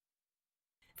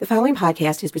The following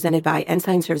podcast is presented by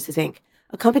Ensign Services, Inc.,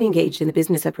 a company engaged in the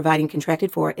business of providing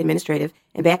contracted for administrative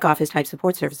and back office type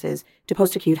support services to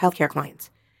post-acute healthcare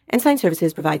clients. Ensign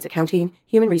Services provides accounting,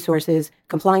 human resources,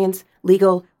 compliance,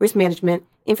 legal, risk management,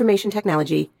 information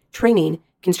technology, training,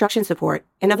 construction support,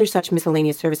 and other such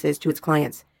miscellaneous services to its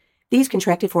clients. These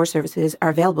contracted for services are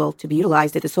available to be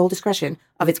utilized at the sole discretion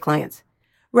of its clients.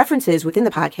 References within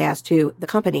the podcast to the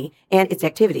company and its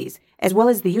activities, as well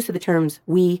as the use of the terms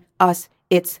we, us,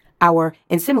 its, our,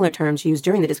 and similar terms used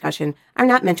during the discussion are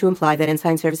not meant to imply that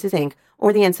Ensign Services, Inc.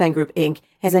 or the Ensign Group, Inc.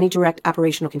 has any direct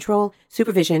operational control,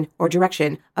 supervision, or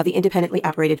direction of the independently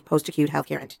operated post-acute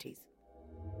healthcare entities.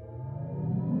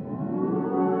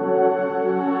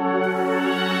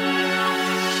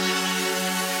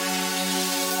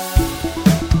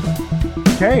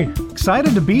 Okay,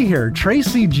 excited to be here.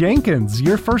 Tracy Jenkins,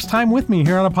 your first time with me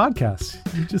here on a podcast.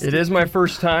 It is my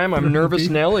first time. I'm nervous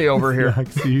Nelly over here. Yeah, I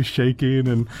see you shaking.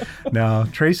 And now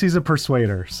Tracy's a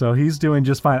persuader, so he's doing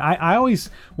just fine. I always,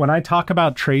 when I talk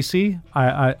about Tracy,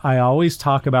 I always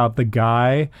talk about the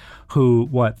guy who,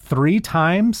 3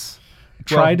 times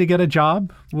tried to get a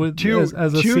job with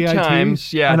as a CIT?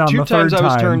 Times, yeah. And on 2 the times third I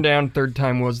was time, turned down. Third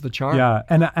time was the charm. Yeah,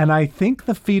 and I think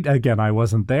again, I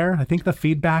wasn't there. I think the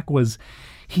feedback was,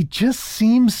 he just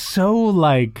seems so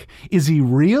like, is he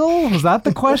real? Was that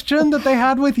the question that they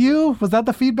had with you? Was that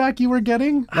the feedback you were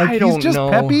getting? Like, I don't he's just know.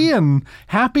 peppy and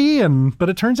happy, but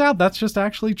it turns out that's just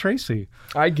actually Tracy.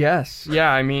 I guess.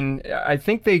 Yeah, I mean, I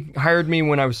think they hired me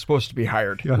when I was supposed to be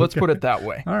hired. Yeah, Let's okay. put it that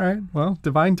way. All right. Well,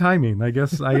 divine timing, I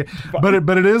guess.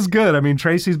 But it is good. I mean,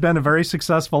 Tracy's been a very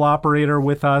successful operator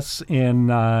with us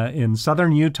in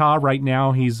southern Utah. Right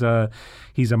now, he's a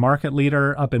market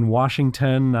leader up in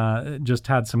Washington. Just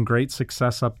had some great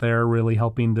success up there, really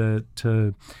helping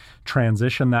to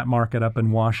transition that market up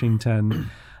in Washington.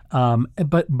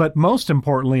 But most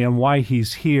importantly, and why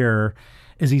he's here,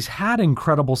 is he's had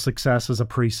incredible success as a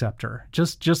preceptor.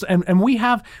 And we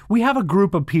have a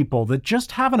group of people that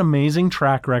just have an amazing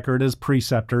track record as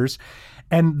preceptors.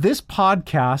 And this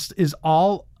podcast is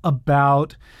all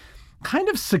about kind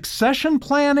of succession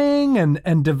planning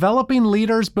and developing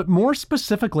leaders, but more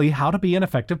specifically, how to be an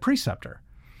effective preceptor,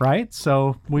 right?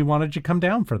 So we wanted you to come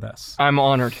down for this. I'm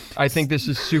honored. I think this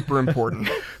is super important.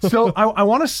 So I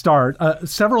want to start.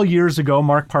 Several years ago,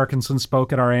 Mark Parkinson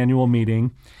spoke at our annual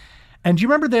meeting. And do you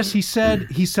remember this? He said,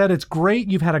 it's great.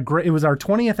 It was our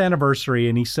 20th anniversary.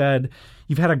 And he said,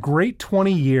 you've had a great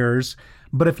 20 years.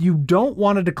 But if you don't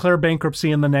want to declare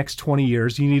bankruptcy in the next 20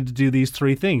 years, you need to do these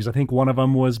 3 things. I think one of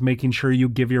them was making sure you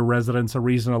give your residents a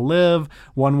reason to live.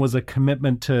 One was a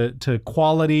commitment to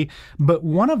quality. But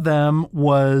one of them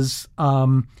was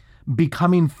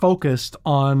becoming focused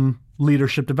on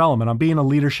leadership development, on being a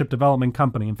leadership development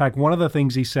company. In fact, one of the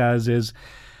things he says is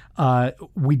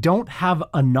we don't have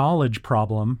a knowledge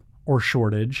problem or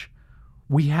shortage.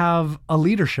 We have a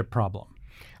leadership problem.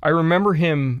 I remember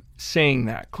him saying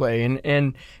that, Clay,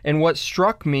 and what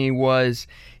struck me was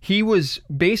he was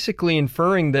basically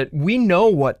inferring that we know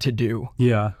what to do.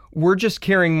 Yeah. We're just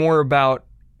caring more about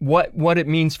what it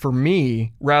means for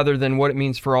me rather than what it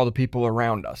means for all the people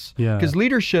around us. Yeah. Because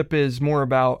leadership is more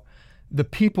about the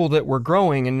people that we're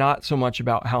growing and not so much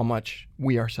about how much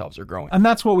we ourselves are growing. And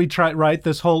that's what we tried, right?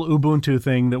 This whole Ubuntu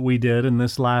thing that we did in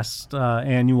this last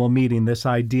annual meeting, this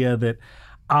idea that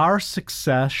our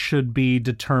success should be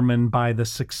determined by the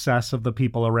success of the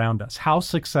people around us. How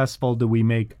successful do we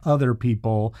make other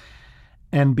people?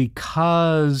 And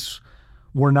because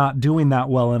we're not doing that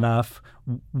well enough,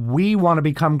 we want to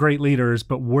become great leaders,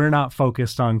 but we're not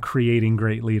focused on creating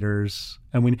great leaders.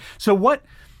 Here's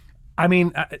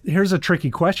a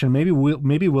tricky question. Maybe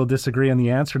we'll disagree on the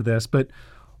answer to this, but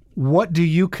what do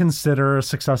you consider a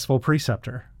successful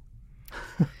preceptor?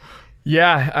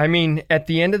 Yeah, I mean, at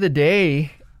the end of the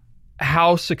day,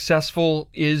 how successful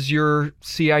is your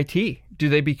CIT? Do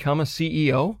they become a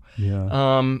CEO?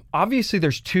 Yeah. Obviously,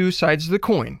 there's 2 sides of the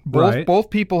coin. Right.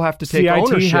 Both people have to take CIT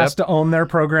ownership. has to own their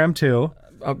program too.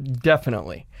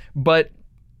 Definitely. But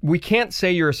we can't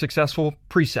say you're a successful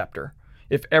preceptor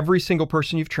if every single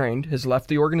person you've trained has left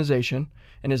the organization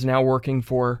and is now working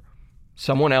for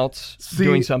someone else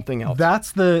doing something else.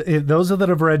 Those that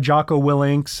have read Jocko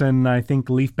Willink's, and I think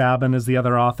Leif Babin is the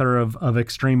other author of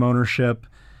Extreme Ownership.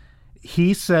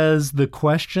 He says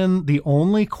the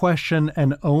only question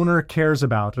an owner cares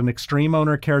about, an extreme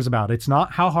owner cares about, it's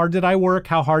not how hard did I work,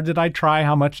 how hard did I try,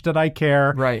 how much did I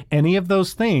care, right? Any of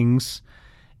those things.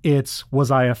 It's,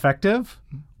 was I effective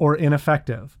or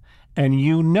ineffective? And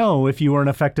if you were an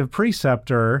effective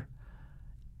preceptor,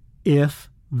 if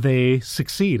they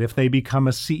succeed. If they become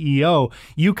a CEO,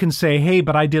 you can say, hey,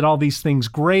 but I did all these things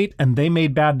great and they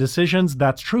made bad decisions.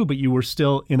 That's true, but you were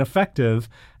still ineffective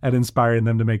at inspiring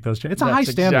them to make those changes. It's a high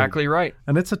standard. That's exactly right.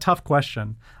 And it's a tough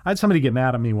question. I had somebody get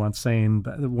mad at me once saying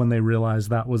that when they realized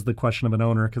that was the question of an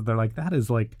owner, because they're like, that is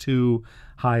like too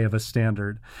high of a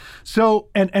standard. So,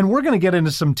 and we're going to get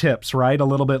into some tips, right, a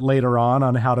little bit later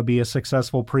on how to be a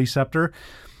successful preceptor.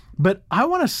 But I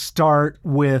want to start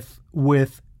with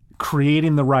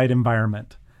creating the right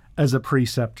environment as a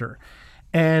preceptor.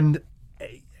 And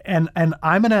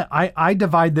I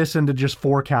divide this into just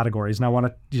 4 categories, and I want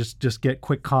to just get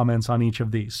quick comments on each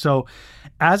of these. So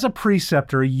as a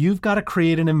preceptor, you've got to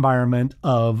create an environment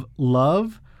of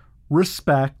love,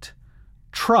 respect,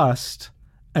 trust,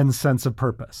 and sense of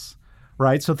purpose.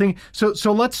 Right.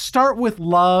 So let's start with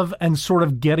love and sort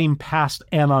of getting past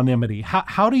anonymity.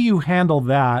 How do you handle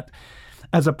that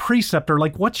as a preceptor?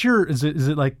 Like, is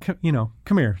it like,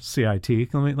 come here,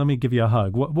 CIT, let me give you a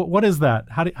hug. What is that?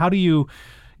 How do you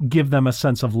give them a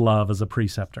sense of love as a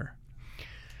preceptor?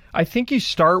 I think you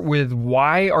start with,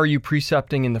 why are you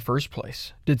precepting in the first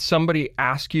place? Did somebody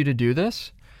ask you to do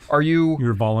this?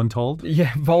 You're voluntold?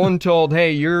 Yeah, voluntold.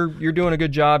 Hey, you're doing a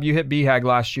good job. You hit BHAG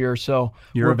last year, so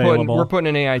we're putting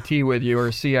an AIT with you, or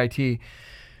a CIT.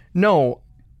 No,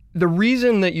 the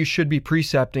reason that you should be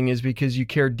precepting is because you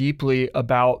care deeply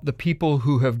about the people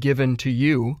who have given to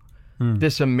you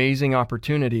this amazing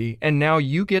opportunity, and now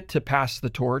you get to pass the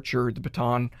torch or the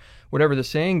baton, whatever the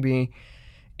saying be,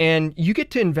 and you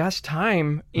get to invest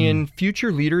time in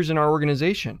future leaders in our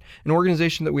organization, an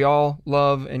organization that we all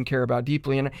love and care about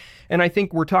deeply. And I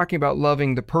think we're talking about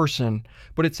loving the person,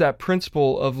 but it's that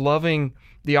principle of loving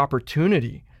the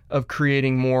opportunity of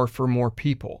creating more for more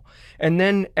people. And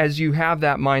then as you have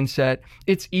that mindset,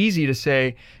 it's easy to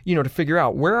say, to figure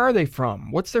out, where are they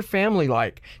from? What's their family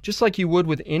like? Just like you would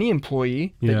with any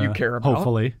employee that you care about.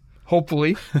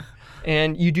 Hopefully.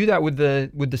 And you do that with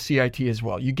the CIT as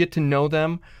well. You get to know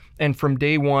them, and from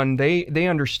day one, they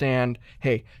understand,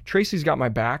 hey, Tracy's got my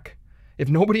back. If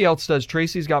nobody else does,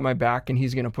 Tracy's got my back, and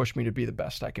he's going to push me to be the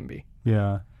best I can be.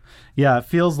 Yeah. Yeah, it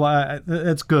feels like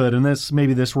it's good. And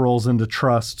maybe this rolls into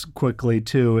trust quickly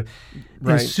too.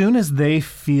 Right. As soon as they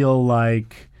feel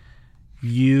like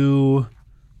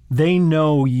they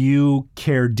know you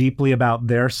care deeply about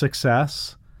their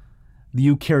success,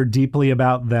 you care deeply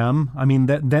about them, I mean,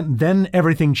 then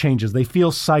everything changes. They feel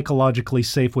psychologically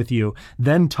safe with you.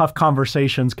 Then tough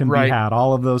conversations can be had.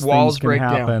 All of those things can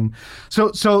happen.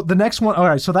 So the next one, all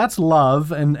right, so that's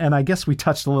love. And I guess we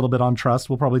touched a little bit on trust.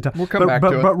 We'll probably we'll come back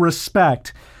to it. But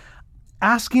respect.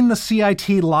 Asking the CIT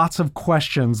lots of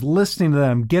questions, listening to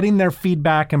them, getting their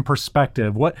feedback and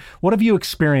perspective. What have you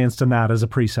experienced in that as a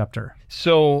preceptor?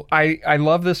 So I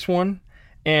love this one.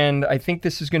 And I think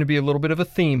this is going to be a little bit of a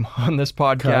theme on this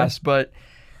podcast, but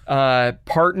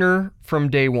partner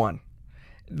from day one.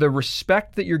 The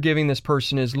respect that you're giving this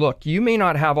person is, look, you may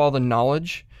not have all the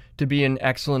knowledge to be an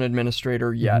excellent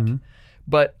administrator yet,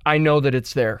 but I know that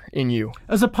it's there in you.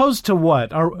 As opposed to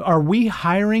what? Are we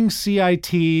hiring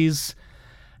CITs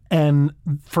and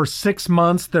for 6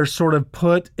 months they're sort of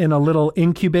put in a little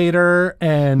incubator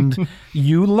and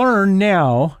you learn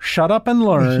now, shut up and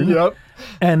learn. Yep.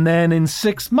 And then in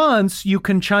 6 months, you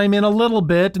can chime in a little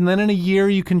bit. And then in a year,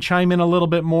 you can chime in a little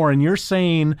bit more. And you're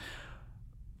saying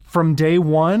from day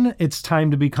one, it's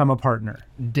time to become a partner.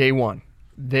 Day one.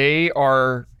 They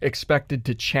are expected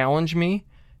to challenge me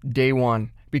day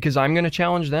one, because I'm going to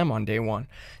challenge them on day one.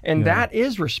 And that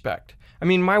is respect. I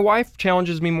mean, my wife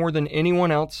challenges me more than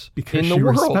anyone else in the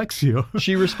world. Because she respects you.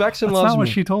 She respects and loves me. That's not what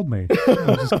she told me.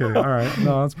 I'm just kidding. All right.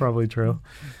 No, that's probably true.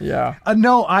 Yeah.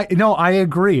 I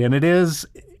agree. And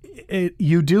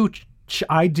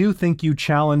I do think you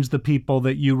challenge the people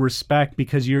that you respect,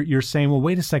 because you're saying, well,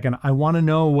 wait a second, I want to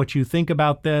know what you think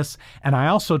about this. And I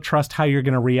also trust how you're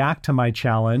going to react to my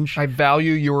challenge. I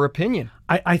value your opinion.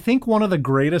 I think one of the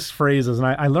greatest phrases, and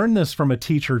I learned this from a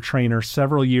teacher trainer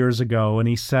several years ago, and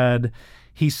he said,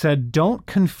 don't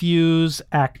confuse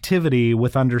activity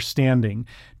with understanding.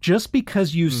 Just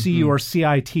because you see your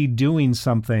CIT doing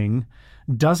something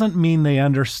doesn't mean they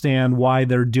understand why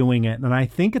they're doing it. And I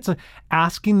think it's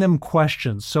asking them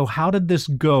questions. So how did this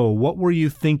go? What were you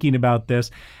thinking about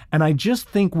this? And I just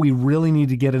think we really need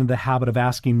to get into the habit of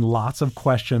asking lots of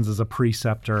questions as a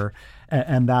preceptor.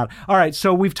 And that. All right.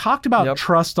 So we've talked about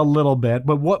trust a little bit,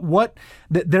 but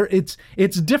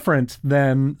it's different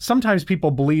than sometimes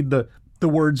people bleed the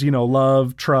words,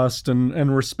 love, trust,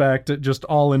 and respect just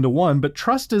all into one, but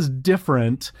trust is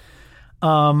different.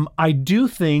 I do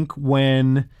think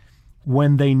when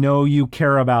they know you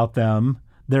care about them,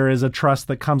 there is a trust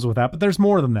that comes with that, but there's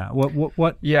more than that.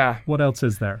 What else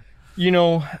is there?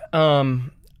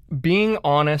 Being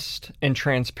honest and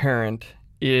transparent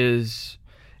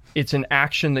it's an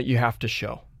action that you have to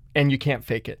show, and you can't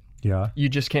fake it. Yeah. You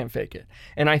just can't fake it.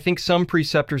 And I think some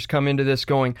preceptors come into this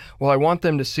going, well, I want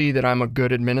them to see that I'm a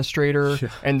good administrator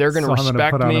and they're going to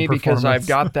respect me because I've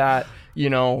got that,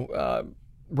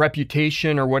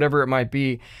 reputation or whatever it might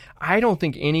be. I don't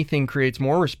think anything creates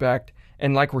more respect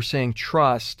and, like we're saying,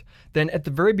 trust than at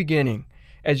the very beginning.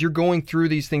 As you're going through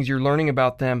these things, you're learning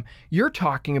about them, you're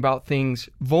talking about things,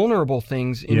 vulnerable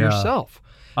things in yourself.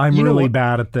 I'm really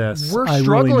bad at this. We're I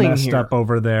struggling really messed here. up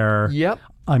over there. Yep.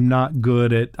 I'm not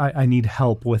good at, I need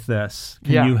help with this.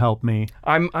 Can you help me?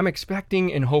 I'm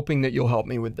expecting and hoping that you'll help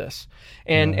me with this.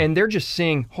 And they're just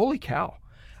saying, holy cow,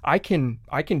 I can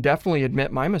definitely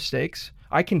admit my mistakes.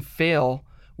 I can fail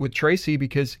with Tracy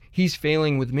because he's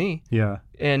failing with me. Yeah.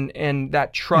 And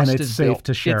that trust and it's is safe built.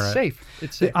 to share It's it. safe.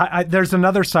 It's safe. There's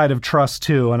another side of trust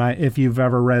too, and if you've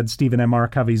ever read Stephen M. R.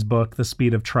 Covey's book, The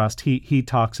Speed of Trust, he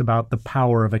talks about the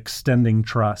power of extending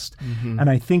trust. Mm-hmm. And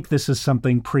I think this is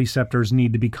something preceptors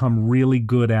need to become really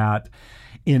good at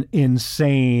in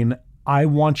saying, I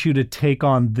want you to take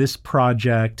on this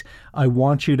project. I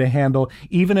want you to handle,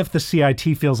 even if the CIT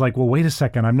feels like, well, wait a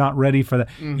second, I'm not ready for that.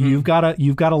 Mm-hmm. You've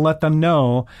got to let them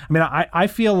know. I mean, I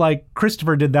feel like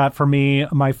Christopher did that for me,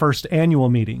 my first annual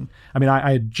meeting. I mean,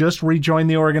 I had just rejoined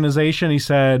the organization. He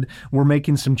said, we're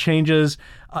making some changes.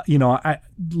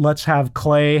 Let's have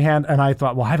Clay and I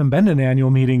thought, well, I haven't been to an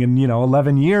annual meeting in,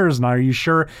 11 years now. Are you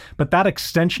sure? But that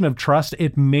extension of trust,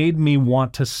 it made me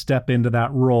want to step into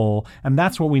that role. And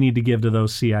that's what we need to give to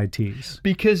those CITs.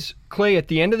 Because Clay, at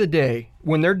the end of the day,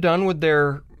 when they're done with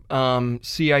their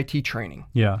CIT training,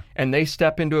 and they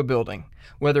step into a building,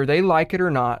 whether they like it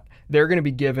or not, they're going to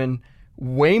be given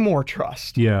way more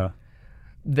trust.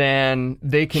 Than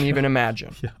they can even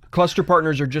imagine. Cluster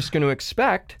partners are just going to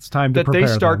expect that they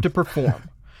start to perform,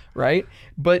 right?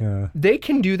 But they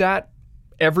can do that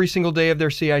every single day of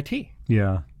their CIT.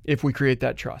 If we create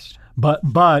that trust.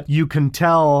 But you can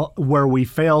tell where we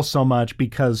fail so much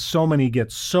because so many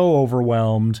get so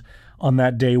overwhelmed on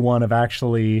that day one of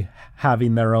actually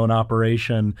having their own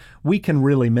operation. We can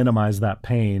really minimize that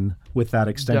pain with that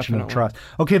extension of trust.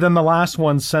 Okay, then the last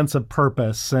one, sense of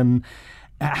purpose. And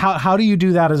how do you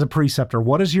do that as a preceptor?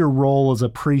 What is your role as a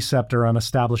preceptor on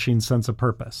establishing sense of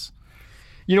purpose?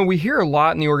 We hear a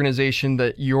lot in the organization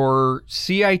that your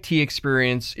CIT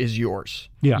experience is yours.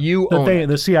 You own it.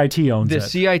 The CIT owns it. The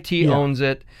CIT owns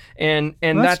it. And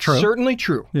that's certainly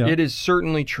true. It is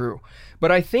certainly true.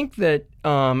 But I think that,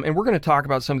 and we're going to talk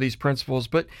about some of these principles,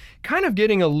 but kind of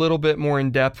getting a little bit more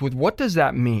in depth with what does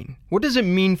that mean? What does it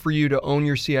mean for you to own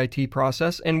your CIT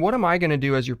process? And what am I going to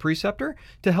do as your preceptor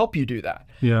to help you do that?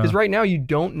 Because right now you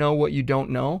don't know what you don't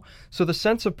know. So the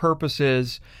sense of purpose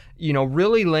is,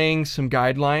 really laying some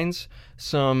guidelines,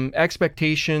 some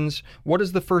expectations. What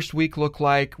does the first week look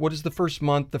like? What is the first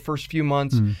month, the first few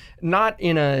months? Not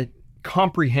in a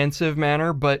comprehensive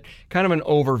manner, but kind of an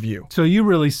overview. So you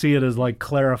really see it as like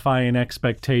clarifying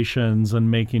expectations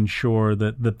and making sure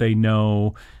that they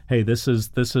know, hey, this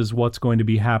is what's going to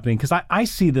be happening. Because I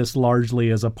see this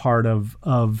largely as a part of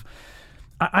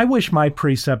I wish my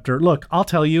preceptor, look, I'll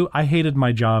tell you, I hated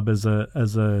my job as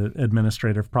a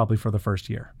administrator probably for the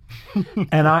first year.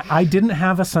 And I didn't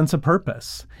have a sense of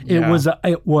purpose. It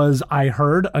was I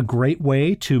heard a great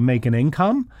way to make an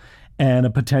income and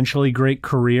a potentially great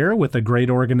career with a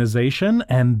great organization,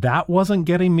 and that wasn't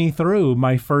getting me through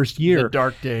my first year. The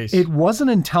dark days. It wasn't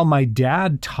until my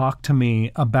dad talked to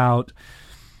me about,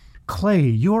 Clay,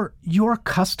 your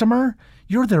customer,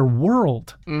 you're their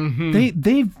world. Mm-hmm.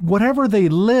 They've whatever they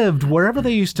lived, wherever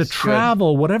they used to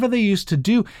travel, whatever they used to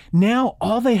do, now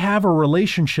all they have are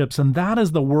relationships, and that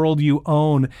is the world you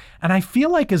own. And I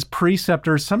feel like as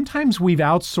preceptors, sometimes we've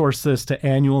outsourced this to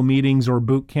annual meetings or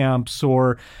boot camps,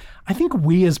 or I think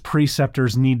we as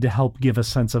preceptors need to help give a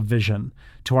sense of vision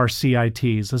to our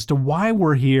CITs as to why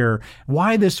we're here,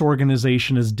 why this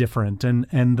organization is different,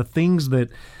 and the things that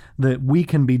we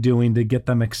can be doing to get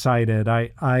them excited.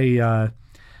 I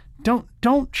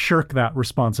don't shirk that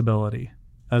responsibility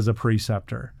as a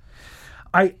preceptor.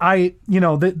 I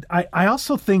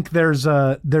also think there's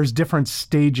different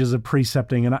stages of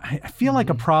precepting, and I feel like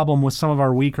a problem with some of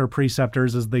our weaker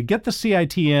preceptors is they get the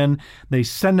CIT in, they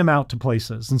send them out to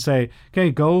places and say, okay,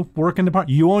 go work in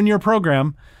department. You own your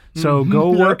program, so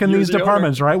go work in these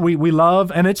departments, right? We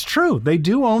love, and it's true, they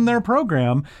do own their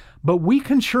program, but we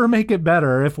can sure make it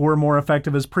better if we're more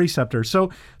effective as preceptors.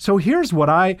 So here's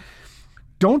what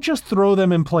don't just throw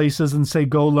them in places and say,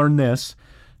 go learn this.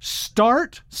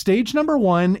 Stage number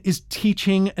 1 is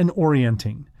teaching and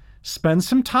orienting. Spend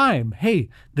some time. Hey,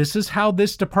 this is how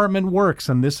this department works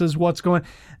and this is what's going.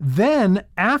 Then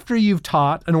after you've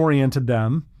taught and oriented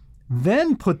them,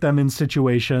 then put them in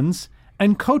situations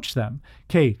and coach them.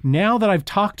 Okay, now that I've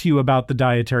talked to you about the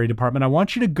dietary department, I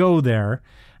want you to go there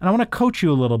and I want to coach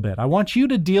you a little bit. I want you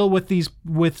to deal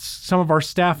with some of our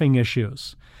staffing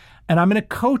issues. And I'm going to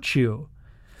coach you.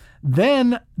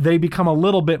 Then they become a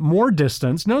little bit more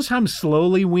distance. Notice how I'm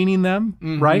slowly weaning them,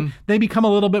 right? They become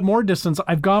a little bit more distance.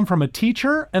 I've gone from a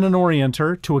teacher and an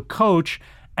orienter to a coach,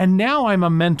 and now I'm a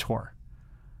mentor,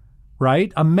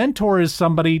 right? A mentor is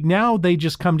somebody, now they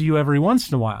just come to you every once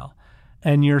in a while,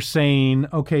 and you're saying,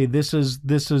 okay, this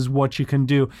is what you can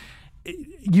do.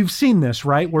 You've seen this,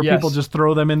 right? Where Yes. people just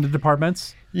throw them into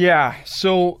departments? Yeah.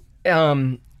 So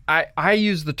I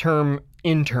use the term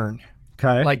intern.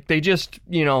 Okay. Like they just,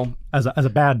 as a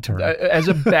bad term. as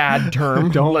a bad term.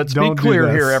 Let's don't be do clear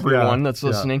this. here, everyone Yeah, that's yeah.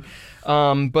 listening.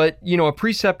 But a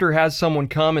preceptor has someone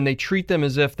come and they treat them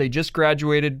as if they just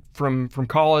graduated from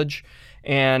college,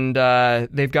 and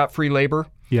they've got free labor.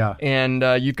 Yeah. And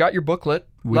you've got your booklet.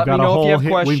 We've Let got me a know hole if you have here.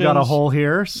 questions. We've got a hole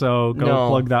here, so go No.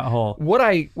 plug that hole. What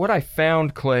I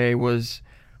found, Clay, was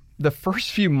the first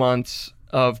few months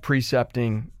of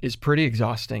precepting is pretty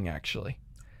exhausting, actually.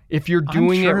 If you're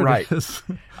doing I'm sure it right. is.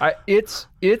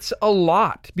 It's a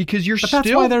lot because you're But still...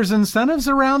 that's why there's incentives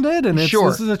around it, and Sure.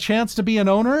 this is a chance to be an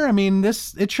owner. I mean,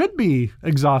 it should be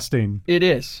exhausting. It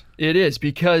is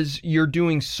because you're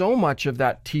doing so much of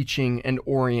that teaching and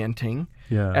orienting,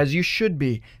 Yeah. as you should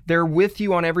be. They're with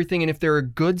you on everything, and if they're a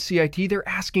good CIT, they're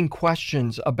asking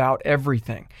questions about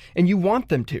everything, and you want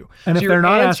them to. And So if they're you're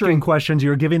not answering asking questions,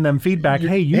 you're giving them feedback.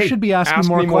 Hey, you should be asking ask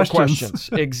more me questions.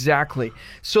 Exactly.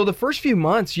 So the first few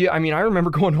months, I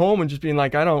remember going home and just being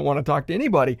like, I don't want to talk to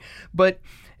anybody. But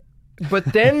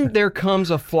then there comes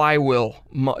a flywheel.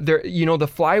 The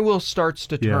flywheel starts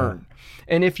to turn.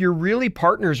 And if you're really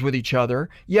partners with each other,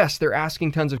 yes, they're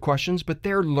asking tons of questions, but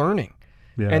they're learning.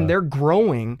 Yeah. And they're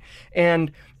growing,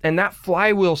 and that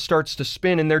flywheel starts to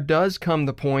spin, and there does come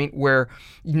the point where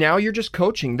now you're just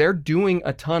coaching. They're doing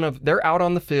they're out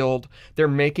on the field, they're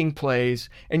making plays,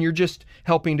 and you're just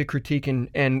helping to critique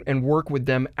and work with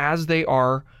them as they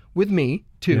are with me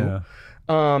too.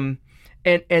 Yeah.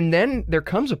 And then there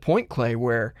comes a point, Clay,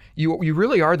 where you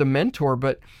really are the mentor,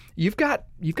 but you've got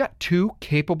 2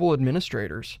 capable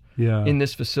administrators Yeah. in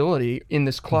this facility, in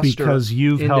this cluster, Because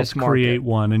you've in helped this market. create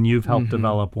one and you've helped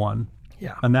develop one.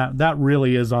 Yeah. And that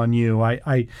really is on you.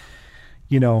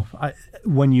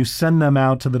 When you send them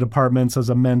out to the departments as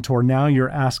a mentor, now you're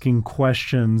asking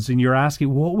questions and you're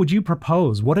asking, what would you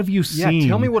propose? What have you seen? Yeah,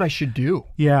 tell me what I should do.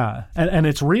 Yeah, and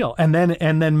it's real, and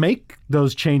then make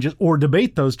those changes or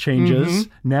debate those changes.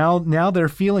 Now they're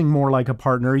feeling more like a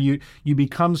partner. You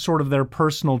become sort of their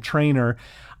personal trainer.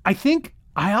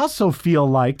 I also feel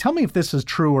like, tell me if this is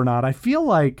true or not. I feel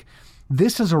like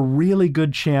this is a really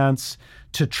good chance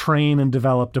to train and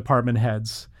develop department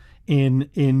heads in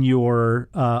your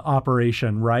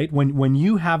operation, right? When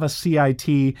you have a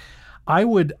CIT. I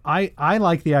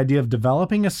like the idea of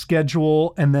developing a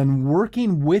schedule and then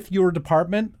working with your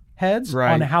department heads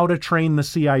Right. on how to train the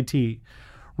CIT,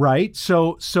 right?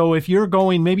 So if you're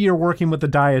maybe you're working with the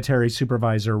dietary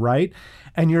supervisor, right?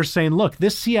 And you're saying, look,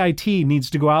 this CIT needs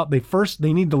to go out.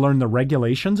 They need to learn the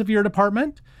regulations of your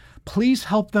department. Please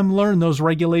help them learn those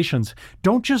regulations.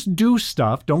 Don't just do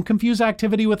stuff. Don't confuse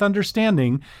activity with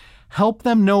understanding. Help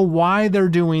them know why they're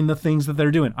doing the things that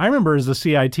they're doing. I remember as a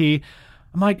CIT,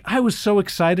 I'm like, I was so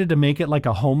excited to make it like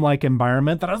a home-like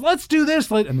environment that I was, let's do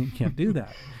this. I mean, you can't do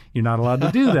that. You're not allowed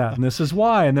to do that. And this is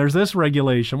why. And there's this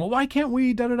regulation. Well, why can't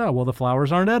we da-da-da? Well, the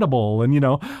flowers aren't edible. And,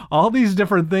 all these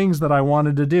different things that I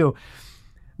wanted to do.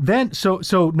 Then,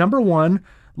 so number 1,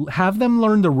 have them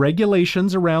learn the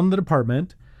regulations around the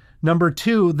department. Number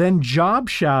 2, then job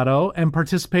shadow and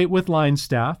participate with line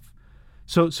staff.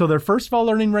 So they're first of all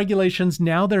learning regulations.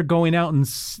 Now they're going out and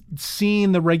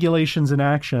seeing the regulations in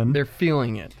action. They're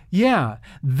feeling it. Yeah.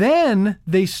 Then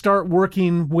they start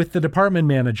working with the department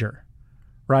manager,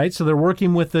 right? So they're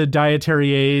working with the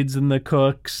dietary aides and the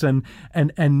cooks, and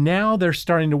now they're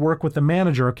starting to work with the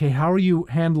manager. Okay, how are you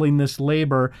handling this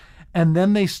labor? And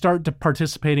then they start to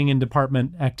participating in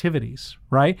department activities,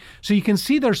 right? So you can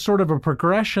see there's sort of a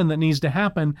progression that needs to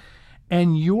happen.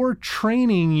 And you're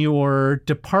training your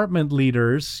department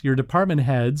leaders, your department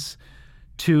heads,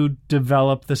 to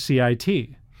develop the CIT.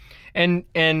 And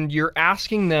you're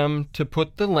asking them to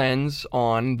put the lens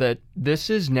on that this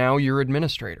is now your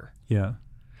administrator. Yeah.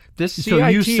 This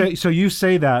CIT. So you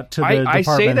say that to the department I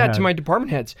say that head. to my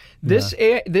department heads. This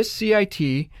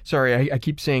CIT. Sorry, I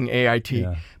keep saying AIT,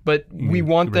 but we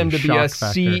want them to be a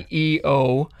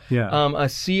CEO. Yeah. A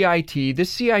CIT. This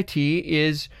CIT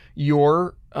is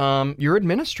your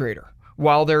administrator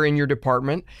while they're in your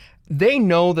department. They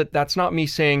know that that's not me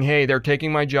saying, hey, they're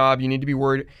taking my job, you need to be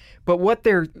worried. But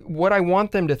what I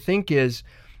want them to think is,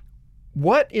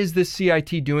 what is this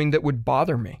CIT doing that would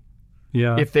bother me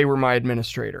if they were my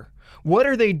administrator? What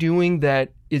are they doing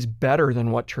that is better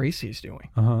than what Tracy's doing,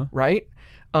 right?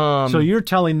 So you're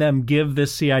telling them, give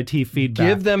this CIT feedback.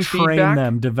 Give them train feedback.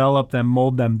 them, develop them,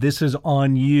 mold them. This is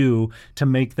on you to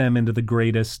make them into the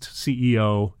greatest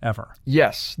CEO ever.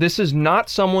 Yes. This is not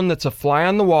someone that's a fly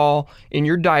on the wall in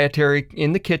your dietary,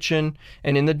 in the kitchen,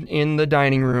 and in the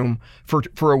dining room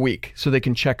for a week so they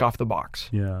can check off the box.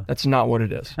 Yeah. That's not what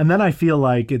it is. And then I feel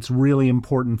like it's really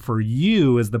important for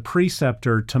you as the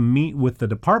preceptor to meet with the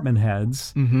department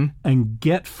heads and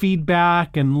get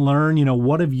feedback and learn,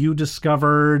 what have you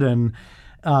discovered? And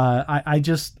I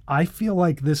feel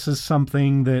like this is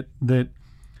something that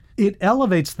it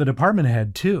elevates the department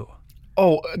head too.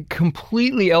 Oh,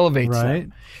 completely elevates right?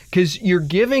 them. Because you're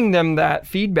giving them that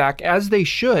feedback as they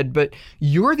should, but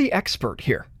you're the expert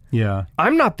here. Yeah.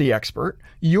 I'm not the expert.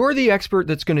 You're the expert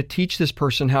that's going to teach this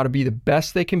person how to be the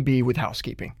best they can be with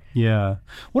housekeeping. Yeah.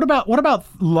 What about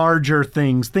larger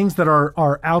things that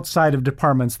are outside of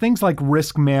departments, things like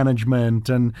risk management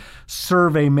and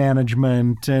survey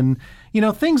management and,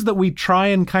 things that we try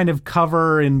and kind of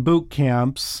cover in boot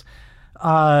camps.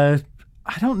 I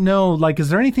don't know, is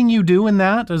there anything you do in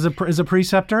that as a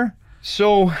preceptor?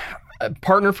 So,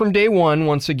 partner from day one,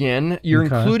 once again, you're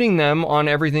including them on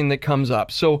everything that comes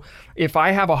up. So if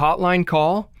I have a hotline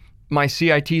call, my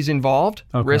CIT's involved,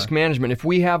 risk management. If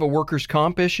we have a workers'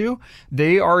 comp issue,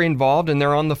 they are involved and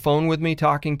they're on the phone with me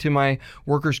talking to my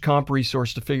workers' comp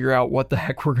resource to figure out what the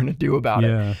heck we're going to do about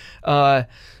it.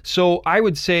 So I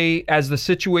would say as the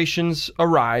situations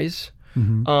arise,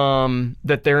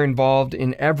 that they're involved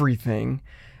in everything.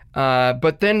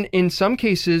 But then in some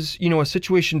cases, a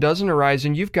situation doesn't arise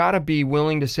and you've got to be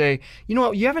willing to say, you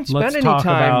haven't spent Let's any talk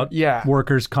time. About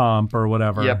workers' comp or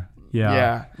whatever. Yep.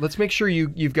 Yeah. Let's make sure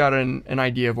you've got an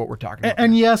idea of what we're talking about.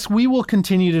 And yes, we will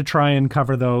continue to try and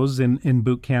cover those in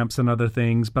boot camps and other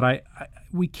things, but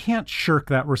we can't shirk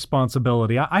that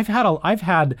responsibility. I've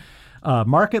had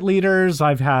market leaders,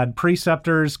 I've had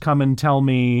preceptors come and tell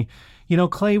me,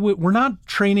 Clay, we're not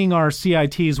training our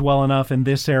CITs well enough in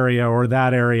this area or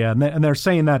that area. And they're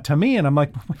saying that to me. And I'm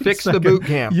like, fix the boot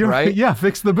camp, right? Yeah,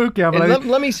 fix the boot camp. And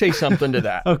let me say something to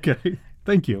that. Okay.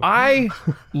 Thank you. I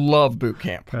love boot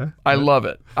camp. Okay. I love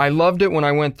it. I loved it when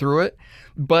I went through it.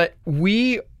 But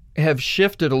we have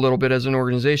shifted a little bit as an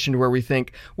organization to where we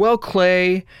think, well,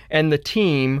 Clay and the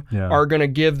team are going to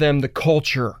give them the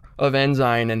culture of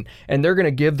Ensign and they're going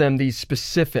to give them these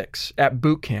specifics at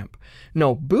boot camp.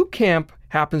 No, boot camp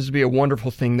happens to be a wonderful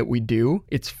thing that we do.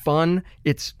 It's fun.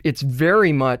 It's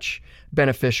very much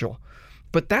beneficial.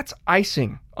 But that's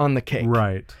icing on the cake.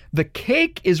 Right. The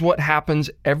cake is what happens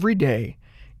every day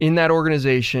in that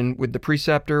organization with the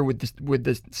preceptor, with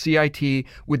the CIT,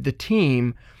 with the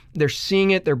team. They're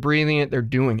seeing it, they're breathing it, they're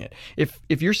doing it.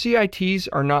 If your CITs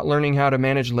are not learning how to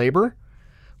manage labor,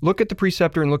 look at the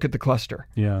preceptor and look at the cluster.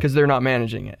 Yeah. Because they're not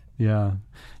managing it. Yeah.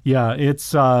 Yeah.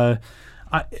 It's,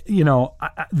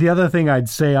 the other thing I'd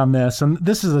say on this, and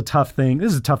this is a tough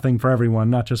thing for everyone,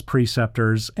 not just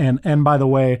preceptors. And by the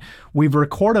way, we've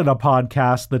recorded a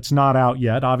podcast that's not out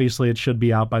yet. Obviously it should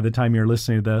be out by the time you're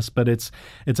listening to this, but it's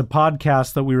a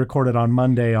podcast that we recorded on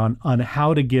Monday on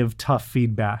how to give tough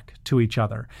feedback to each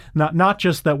other. Not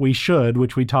just that we should,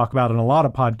 which we talk about in a lot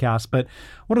of podcasts, but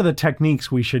what are the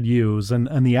techniques we should use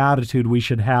and the attitude we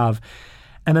should have.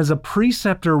 And as a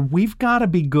preceptor, we've got to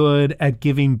be good at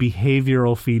giving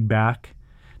behavioral feedback,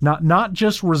 not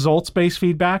just results-based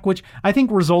feedback, which I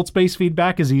think results-based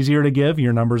feedback is easier to give.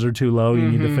 Your numbers are too low. You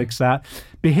need to fix that.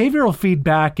 Behavioral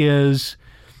feedback is,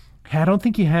 hey, I don't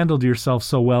think you handled yourself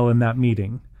so well in that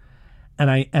meeting.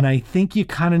 And I think you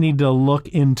kind of need to look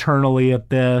internally at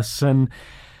this, and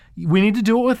we need to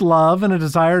do it with love and a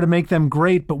desire to make them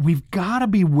great, but we've got to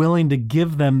be willing to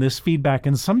give them this feedback.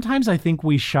 And sometimes I think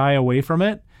we shy away from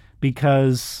it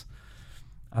because,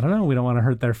 I don't know, we don't want to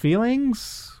hurt their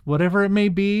feelings, whatever it may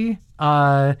be.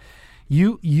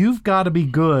 You've got to be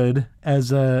good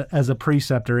as a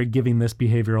preceptor at giving this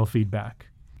behavioral feedback.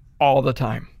 All the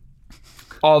time.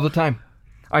 All the time.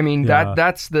 I mean,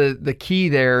 that's the key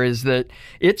there is that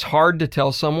it's hard to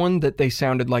tell someone that they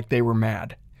sounded like they were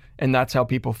mad. And that's how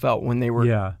people felt when they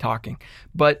were talking.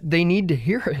 But they need to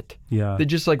hear it. Yeah. They're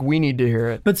just like we need to hear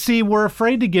it. But see, we're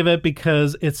afraid to give it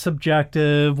because it's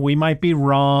subjective. We might be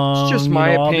wrong. It's just my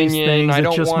opinion. All these things.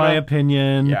 It's just my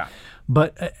opinion. Yeah.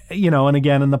 But, and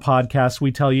again, in the podcast,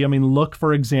 we tell you, look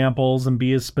for examples and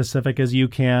be as specific as you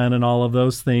can and all of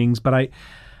those things. But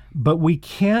we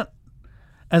can't,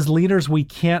 as leaders, we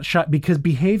can't because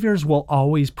behaviors will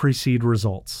always precede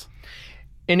results.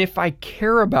 And if I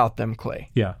care about them, Clay.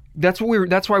 Yeah. That's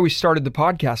why we started the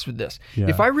podcast with this. Yeah.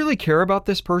 If I really care about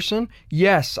this person,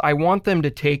 yes, I want them to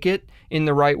take it in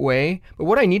the right way. But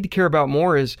what I need to care about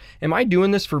more is, am I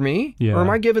doing this for me? Yeah. Or am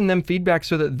I giving them feedback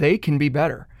so that they can be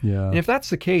better? Yeah. And if that's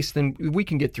the case, then we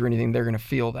can get through anything. They're going to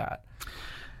feel that.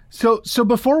 So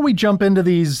before we jump into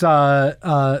these, we're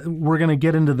going to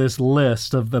get into this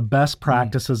list of the best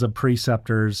practices of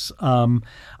preceptors.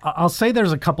 I'll say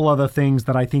there's a couple other things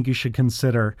that I think you should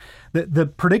consider. The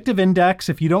predictive index,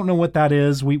 if you don't know what that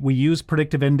is, we use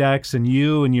predictive index, and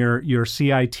you and your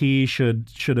CIT should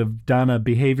have done a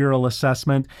behavioral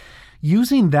assessment.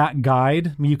 Using that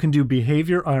guide, you can do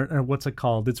behavior, or what's it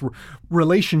called? It's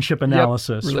relationship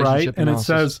analysis, right? And it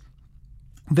says,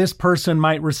 this person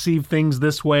might receive things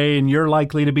this way and you're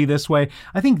likely to be this way.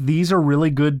 I think these are really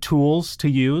good tools to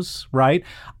use, right?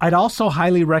 I'd also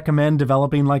highly recommend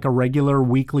developing like a regular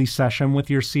weekly session with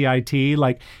your CIT.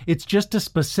 Like it's just a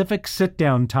specific sit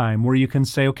down time where you can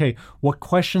say, okay, what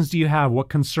questions do you have? What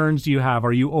concerns do you have?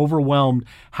 Are you overwhelmed?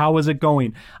 How is it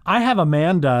going? I have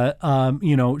Amanda,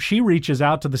 she reaches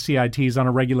out to the CITs on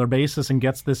a regular basis and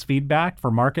gets this feedback for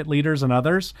market leaders and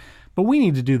others. But we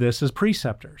need to do this as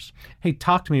preceptors. Hey,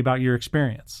 talk to me about your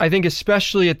experience. I think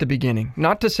especially at the beginning,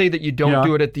 not to say that you don't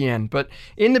do it at the end, but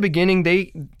in the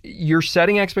beginning, you're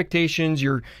setting expectations,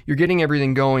 you're getting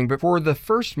everything going. But for the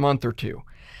first month or two,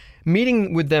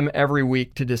 meeting with them every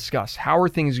week to discuss, how are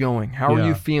things going? How are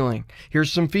you feeling?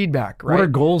 Here's some feedback, right? What are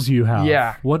goals you have?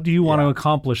 Yeah. What do you want to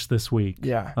accomplish this week?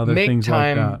 Yeah. Other Make things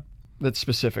time like that. That's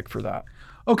specific for that.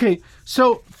 Okay,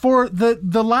 so for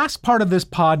the last part of this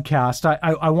podcast,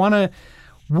 I want to,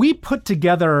 we put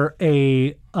together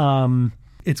a,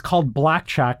 it's called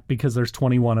Blackjack because there's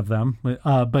 21 of them,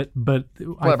 but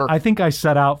I think I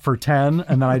set out for 10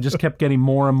 and then I just kept getting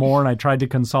more and more and I tried to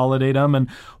consolidate them. And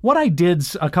what I did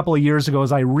a couple of years ago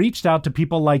is I reached out to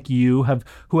people like you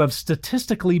who have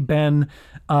statistically been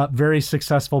very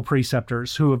successful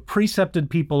preceptors, who have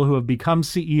precepted people who have become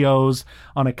CEOs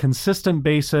on a consistent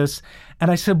basis. And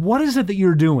I said, what is it that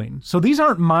you're doing? So these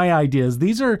aren't my ideas.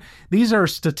 These are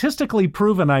statistically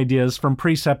proven ideas from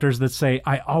preceptors that say,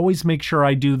 I always make sure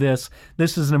I do this.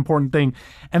 This is an important thing.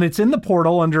 And it's in the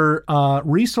portal under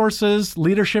resources,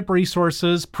 leadership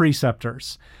resources,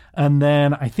 preceptors. And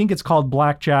then I think it's called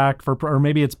Blackjack or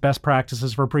maybe it's best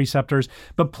practices for preceptors.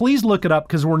 But please look it up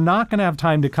because we're not going to have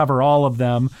time to cover all of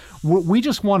them. We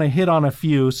just want to hit on a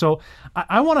few. So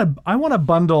I want to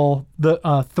bundle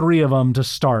the three of them to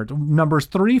start. Numbers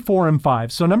 3, 4, and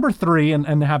 5. So number 3,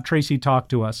 and have Tracy talk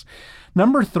to us.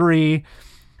 Number 3,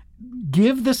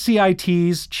 give the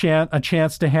CITs a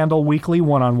chance to handle weekly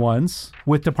one-on-ones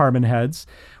with department heads.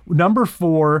 Number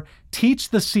 4, teach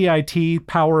the CIT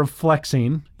power of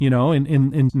flexing,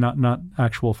 in not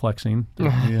actual flexing,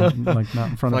 like not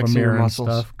in front of a mirror and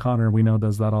stuff. Connor, we know,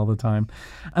 does that all the time.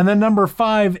 And then number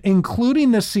 5,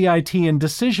 including the CIT in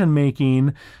decision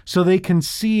making so they can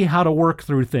see how to work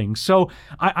through things. So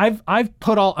I've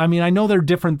put all, I know they're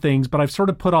different things, but I've sort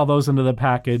of put all those into the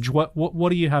package. What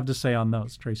do you have to say on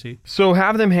those, Tracy? So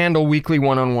have them handle weekly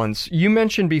one-on-ones. You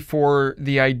mentioned before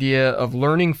the idea of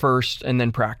learning first and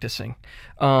then practicing.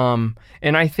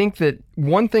 And I think that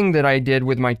one thing that I did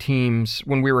with my teams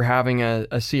when we were having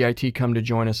a CIT come to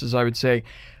join us is I would say,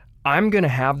 I'm going to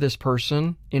have this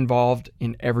person involved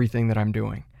in everything that I'm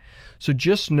doing. So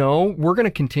just know we're going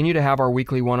to continue to have our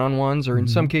weekly one-on-ones, or in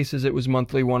some cases it was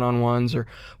monthly one-on-ones or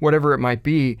whatever it might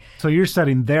be. So you're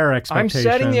setting their expectations.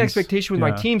 I'm setting the expectation with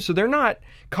my team so they're not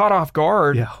caught off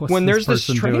guard when there's this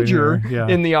stranger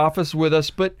in the office with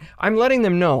us, but I'm letting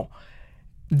them know.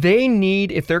 They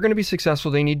need, if they're going to be successful,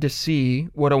 they need to see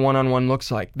what a one-on-one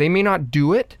looks like. They may not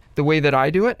do it the way that I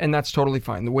do it, and that's totally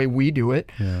fine, the way we do it,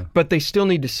 but they still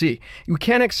need to see. You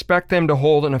can't expect them to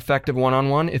hold an effective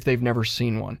one-on-one if they've never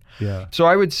seen one. Yeah. So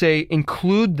I would say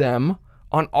include them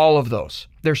on all of those.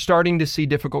 They're starting to see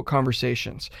difficult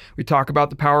conversations. We talk about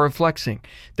the power of flexing.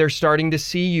 They're starting to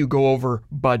see you go over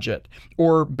budget,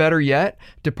 or better yet,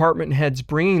 department heads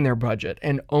bringing their budget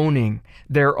and owning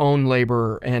their own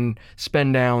labor and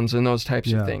spend downs and those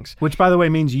types of things. Which, by the way,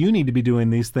 means you need to be doing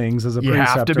these things as a preceptor. You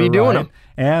have to be doing them.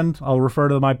 And I'll refer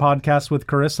to my podcast with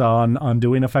Carissa on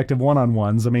doing effective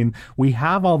one-on-ones. I mean, we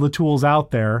have all the tools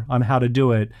out there on how to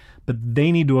do it, but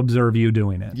they need to observe you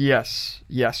doing it. Yes.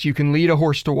 You can lead a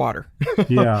horse to water.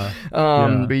 Yeah.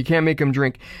 But you can't make them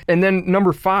drink. And then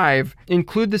number 5,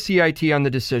 include the CIT on the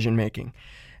decision making.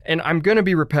 And I'm going to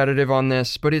be repetitive on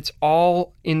this, but it's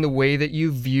all in the way that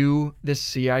you view this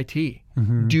CIT.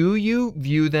 Mm-hmm. Do you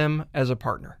view them as a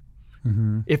partner?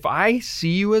 Mm-hmm. If I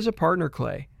see you as a partner,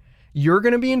 Clay, you're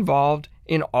going to be involved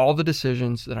in all the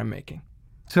decisions that I'm making.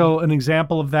 So an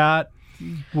example of that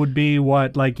would be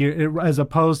what? Like, as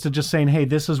opposed to just saying, hey,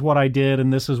 this is what I did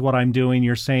and this is what I'm doing,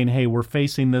 you're saying, hey, we're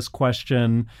facing this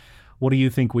question. What do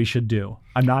you think we should do?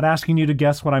 I'm not asking you to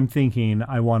guess what I'm thinking.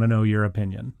 I want to know your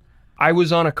opinion. I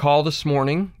was on a call this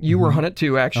morning. You were on it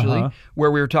too, actually, where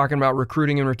we were talking about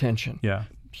recruiting and retention. Yeah.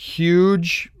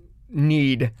 Huge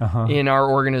need in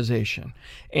our organization.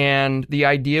 And the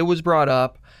idea was brought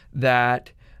up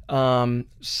that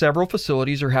several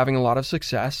facilities are having a lot of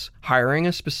success hiring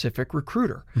a specific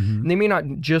recruiter. Mm-hmm. And they may not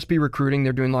just be recruiting,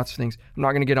 they're doing lots of things. I'm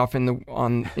not going to get off in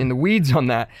the weeds on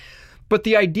that. But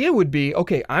the idea would be,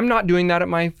 okay, I'm not doing that at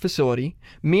my facility.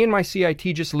 Me and my CIT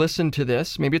just listen to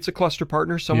this. Maybe it's a cluster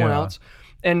partner, someone else.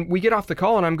 And we get off the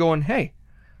call and I'm going, hey,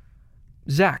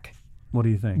 Zach, what do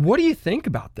you think? What do you think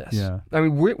about this? Yeah. I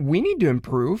mean, we need to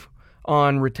improve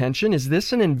on retention. Is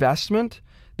this an investment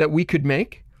that we could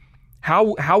make?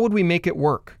 How would we make it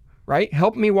work? Right?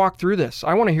 Help me walk through this.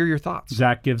 I want to hear your thoughts.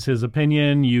 Zach gives his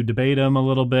opinion. You debate him a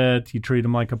little bit. You treat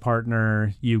him like a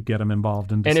partner. You get him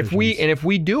involved in decisions. And if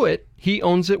we do it, he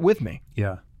owns it with me.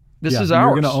 Yeah. This is ours.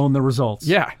 You're going to own the results.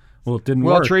 Yeah. Well, it didn't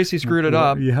work. Well, Tracy screwed it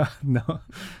up. Yeah. No.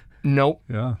 Nope.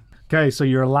 Yeah. Okay, so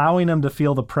you're allowing him to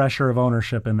feel the pressure of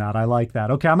ownership in that. I like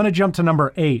that. Okay, I'm going to jump to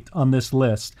number 8 on this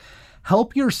list.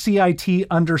 Help your CIT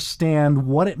understand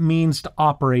what it means to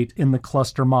operate in the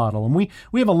cluster model. And we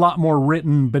have a lot more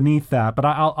written beneath that, but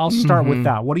I'll start with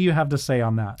that. What do you have to say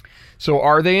on that? So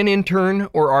are they an intern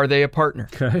or are they a partner?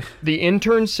 Okay. The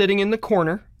intern sitting in the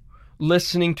corner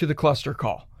listening to the cluster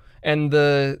call. And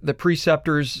the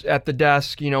preceptors at the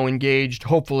desk,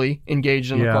 hopefully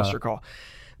engaged in the cluster call.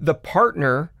 The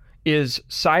partner is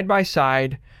side by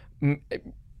side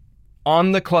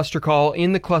on the cluster call,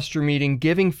 in the cluster meeting,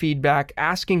 giving feedback,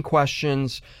 asking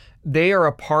questions. They are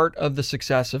a part of the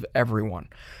success of everyone.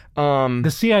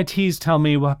 The CITs tell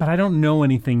me, well, but I don't know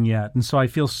anything yet, and so I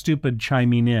feel stupid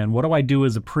chiming in. What do I do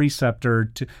as a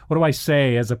preceptor? What do I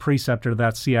say as a preceptor to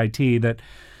that CIT that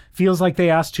feels like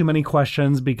they ask too many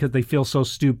questions because they feel so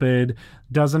stupid,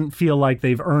 doesn't feel like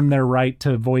they've earned their right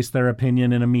to voice their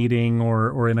opinion in a meeting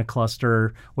or in a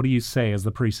cluster? What do you say as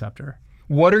the preceptor?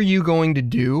 What are you going to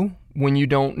do when you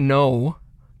don't know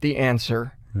the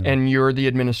answer and you're the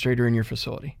administrator in your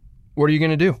facility? What are you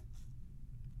going to do?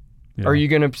 Yeah. Are you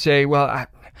going to say, well,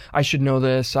 I should know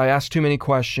this. I asked too many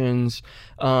questions.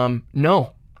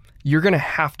 No, you're going to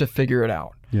have to figure it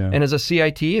out. Yeah. And as a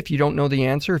CIT, if you don't know the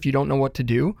answer, if you don't know what to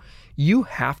do, you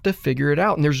have to figure it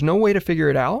out. And there's no way to figure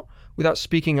it out without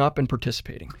speaking up and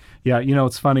participating. Yeah,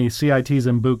 it's funny. CITs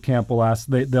in boot camp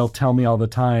they'll tell me all the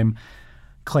time,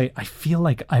 Clay, I feel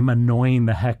like I'm annoying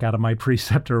the heck out of my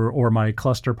preceptor or my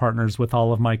cluster partners with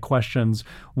all of my questions.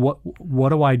 What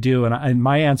do I do? And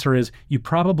my answer is, you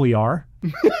probably are.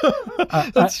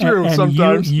 That's true. And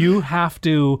sometimes you have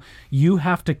to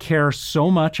care so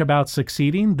much about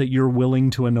succeeding that you're willing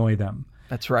to annoy them.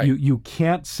 That's right. You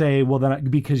can't say, well, then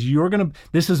because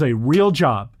this is a real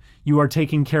job. You are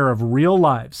taking care of real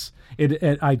lives.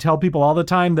 I tell people all the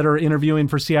time that are interviewing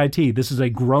for CIT, this is a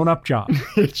grown-up job.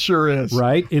 It sure is.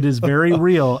 Right? It is very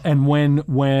real. And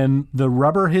when the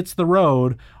rubber hits the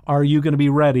road, are you going to be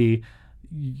ready?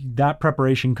 That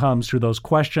preparation comes through those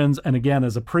questions. And again,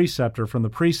 as a preceptor, from the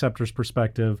preceptor's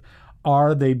perspective,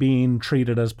 are they being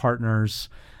treated as partners?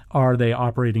 Are they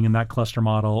operating in that cluster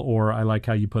model? Or I like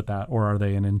how you put that, or are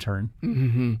they an intern?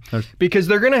 Mm-hmm. Because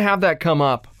they're going to have that come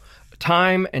up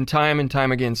time and time and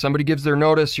time again. Somebody gives their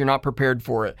notice, you're not prepared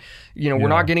for it. We're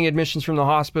not getting admissions from the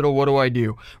hospital. What do I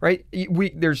do? Right?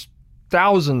 There's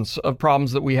thousands of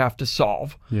problems that we have to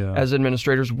solve as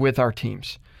administrators with our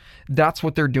teams. That's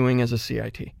what they're doing as a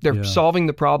CIT. They're solving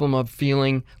the problem of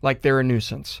feeling like they're a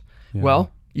nuisance. Yeah.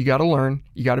 Well, you got to learn.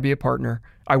 You got to be a partner.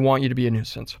 I want you to be a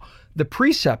nuisance. The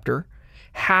preceptor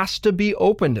has to be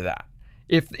open to that.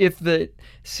 If the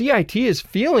CIT is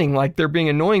feeling like they're being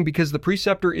annoying because the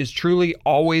preceptor is truly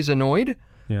always annoyed,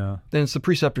 then it's the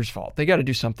preceptor's fault. They got to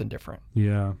do something different.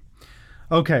 Yeah.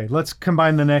 Okay, let's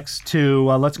combine the next two.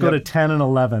 Let's go to 10 and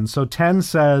 11. So 10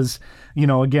 says,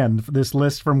 again, this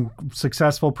list from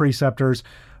successful preceptors,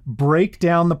 break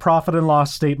down the profit and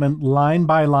loss statement line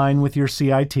by line with your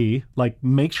CIT. Like,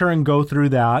 make sure and go through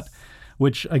that,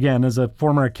 which, again, as a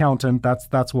former accountant,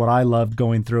 that's what I loved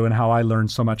going through and how I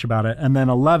learned so much about it. And then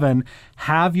 11,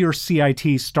 have your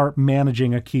CIT start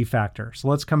managing a key factor. So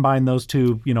let's combine those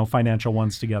two, financial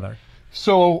ones together.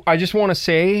 So I just want to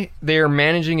say they're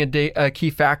managing a key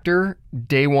factor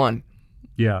day one.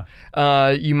 Yeah.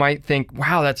 You might think,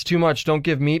 wow, that's too much. Don't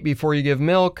give meat before you give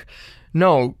milk.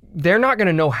 No, they're not going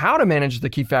to know how to manage the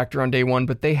key factor on day one,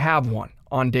 but they have one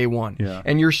on day one. Yeah.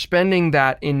 And you're spending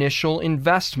that initial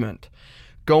investment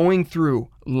going through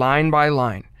line by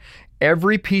line,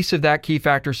 every piece of that key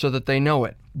factor so that they know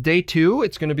it. Day two,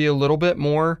 it's going to be a little bit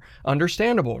more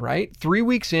understandable, right? 3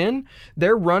 weeks in,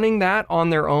 they're running that on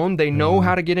their own. They know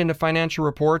how to get into financial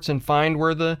reports and find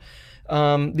where the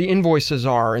invoices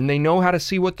are, and they know how to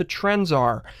see what the trends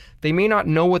are. They may not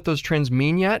know what those trends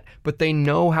mean yet, but they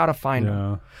know how to find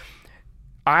them.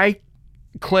 I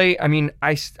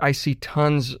see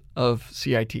tons of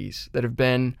CITs that have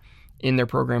been in their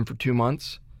program for 2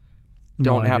 months,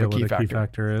 don't have a key factor. Key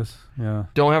factor is. Yeah.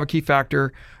 Don't have a key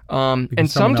factor. And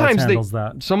sometimes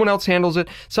someone else handles it.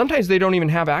 Sometimes they don't even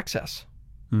have access.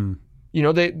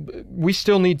 We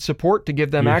still need support to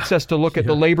give them access to look at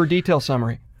the labor detail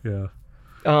summary. Yeah.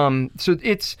 So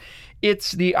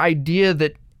it's the idea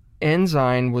that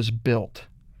Ensign was built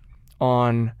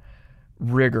on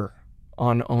rigor,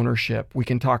 on ownership. We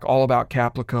can talk all about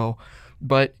Caplico,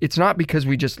 but it's not because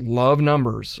we just love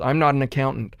numbers. I'm not an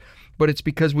accountant, but it's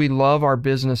because we love our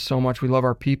business so much, we love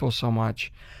our people so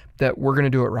much, that we're going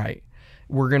to do it right.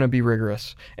 We're going to be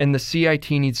rigorous. And the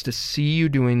CIT needs to see you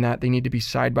doing that. They need to be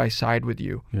side by side with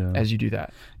you as you do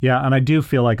that. Yeah, and I do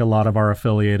feel like a lot of our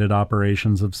affiliated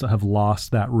operations have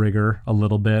lost that rigor a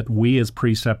little bit. We as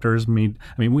preceptors, we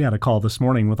had a call this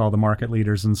morning with all the market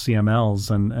leaders and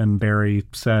CMLs, and Barry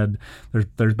said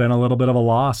there's been a little bit of a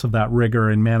loss of that rigor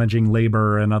in managing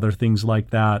labor and other things like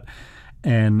that.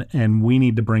 And we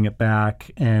need to bring it back,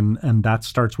 and that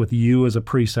starts with you as a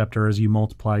preceptor as you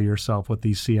multiply yourself with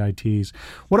these CITs.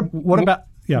 What about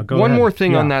go ahead. One more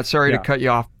thing on that, sorry to cut you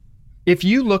off. If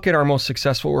you look at our most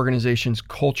successful organizations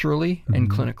culturally and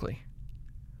clinically,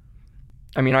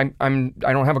 I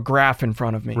don't have a graph in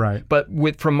front of me, right? But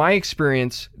from my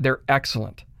experience, they're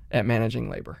excellent at managing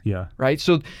labor. Yeah. Right?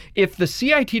 So if the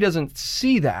CIT doesn't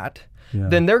see that,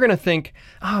 then they're going to think,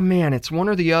 oh man, it's one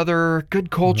or the other.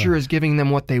 Good culture is giving them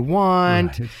what they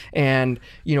want, and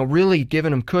really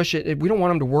giving them cushion. We don't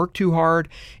want them to work too hard.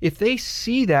 If they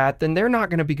see that, then they're not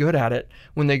going to be good at it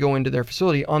when they go into their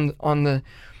facility. On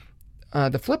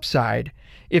the flip side,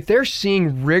 if they're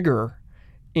seeing rigor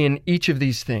in each of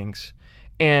these things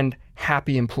and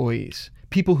happy employees,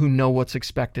 people who know what's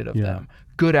expected of them,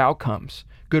 good outcomes,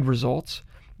 good results,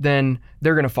 then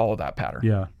they're going to follow that pattern.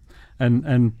 Yeah.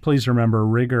 And please remember,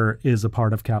 rigor is a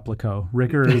part of Caplico.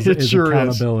 Rigor is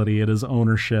accountability. It is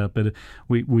ownership.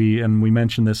 We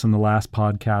mentioned this in the last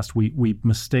podcast. We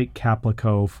mistake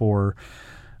Caplico for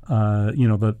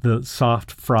the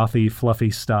soft, frothy,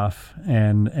 fluffy stuff,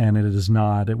 and it is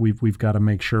not. We've got to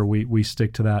make sure we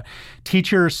stick to that.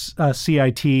 Teach your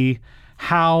CIT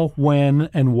how, when,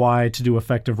 and why to do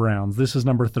effective rounds. This is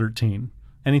number 13.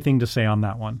 Anything to say on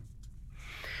that one?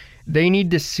 They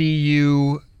need to see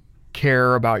you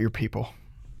care about your people.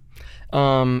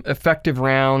 Effective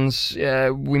rounds.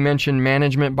 We mentioned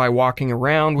management by walking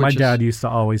around. My dad used to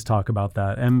always talk about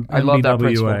that. I love that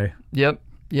principle. Yep.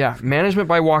 Yeah. Management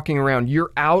by walking around.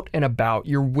 You're out and about.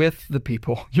 You're with the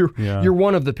people. You're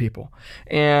one of the people.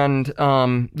 And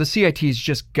the CIT's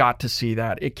just got to see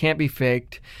that. It can't be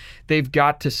faked. They've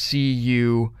got to see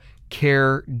you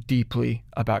care deeply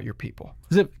about your people.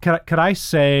 Could I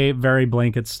say, very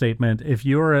blanket statement, if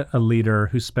you're a leader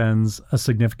who spends a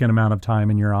significant amount of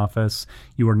time in your office,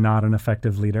 you are not an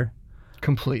effective leader?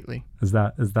 Completely. Is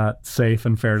that safe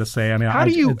and fair to say? How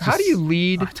do you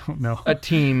lead I don't know. a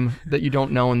team that you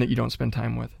don't know and that you don't spend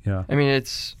time with? Yeah.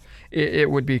 It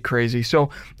would be crazy.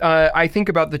 So I think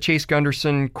about the Chase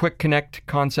Gunderson Quick Connect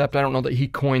concept. I don't know that he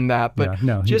coined that, but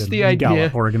just the idea.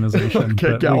 Gallup organization.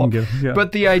 Okay, Gallup.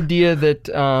 But the idea that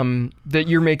that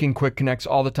you're making quick connects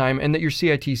all the time, and that your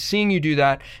CIT's seeing you do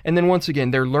that, and then once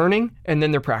again they're learning and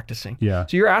then they're practicing. Yeah.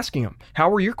 So you're asking them, how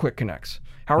were your quick connects?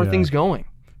 How are things going?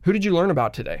 Who did you learn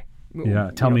about today?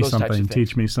 Yeah, tell me those types of something, things.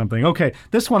 teach me something. Okay,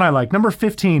 this one I like. Number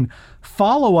 15,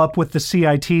 follow up with the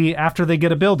CIT after they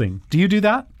get a building. Do you do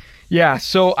that? Yeah,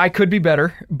 so I could be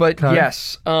better, but Okay.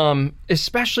 yes,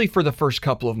 especially for the first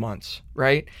couple of months,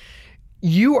 right?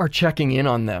 You are checking in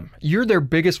on them. You're their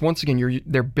biggest, once again, you're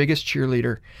their biggest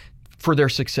cheerleader for their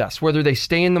success. Whether they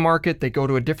stay in the market, they go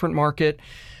to a different market,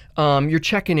 you're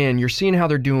checking in, you're seeing how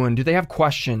they're doing. Do they have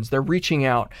questions? They're reaching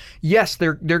out. Yes,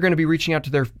 they're going to be reaching out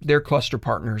to their cluster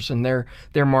partners and their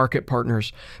market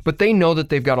partners, but they know that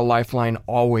they've got a lifeline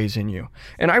always in you.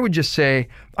 And I would just say,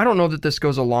 I don't know that this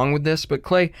goes along with this, but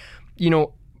Clay,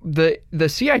 the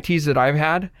CITs that I've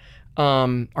had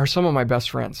are some of my best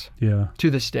friends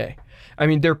to this day. I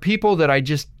mean, they're people that I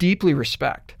just deeply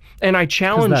respect. And I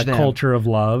challenge that them. culture of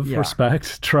love,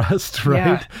 respect, trust, right?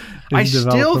 Yeah. I is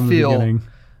developed still from the feel beginning.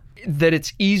 that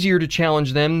it's easier to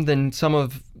challenge them than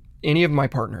any of my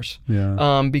partners.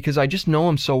 Yeah. Because I just know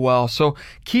them so well. So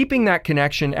keeping that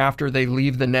connection after they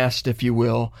leave the nest, if you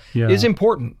will, is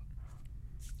important.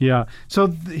 Yeah. So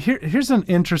here's an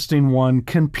interesting one.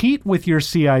 Compete with your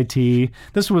CIT.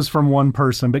 This was from one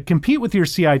person, but compete with your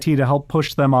CIT to help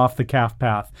push them off the calf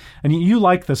path. And you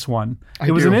like this one.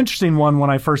 It was an interesting one when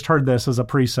I first heard this as a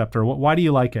preceptor. Why do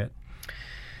you like it?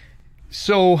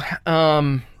 So,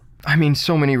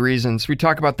 so many reasons. We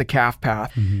talk about the calf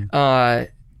path.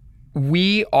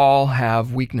 We all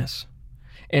have weakness,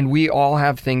 and we all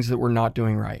have things that we're not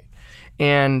doing right.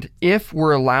 And if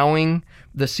we're allowing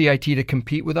the CIT to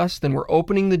compete with us, then we're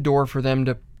opening the door for them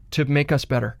to make us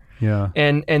better. Yeah.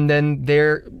 And then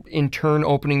they're in turn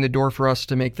opening the door for us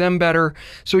to make them better.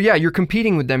 So yeah, you're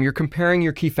competing with them. You're comparing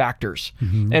your key factors.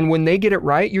 And when they get it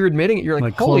right, you're admitting it. You're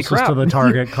like holy closest crap. to the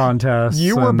target contest.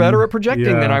 You were better at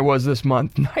projecting than I was this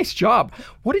month. Nice job.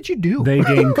 What did you do? They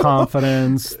gain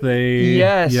confidence.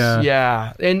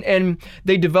 Yeah. And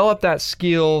they develop that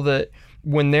skill that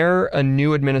when they're a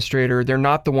new administrator, they're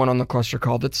not the one on the cluster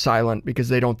call that's silent because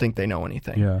they don't think they know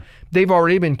anything. Yeah. They've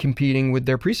already been competing with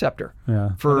their preceptor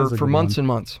for months and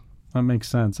months. That makes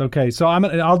sense. Okay, so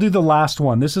I'll do the last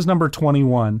one. This is number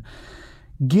 21.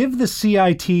 Give the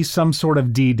CIT some sort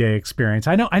of D-Day experience.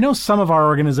 I know some of our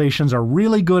organizations are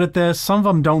really good at this. Some of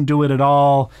them don't do it at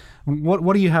all.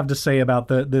 What do you have to say about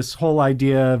this whole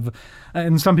idea of?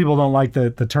 And some people don't like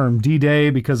the term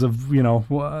D-Day because of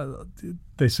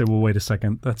they say, well, wait a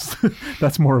second,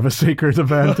 that's more of a sacred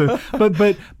event.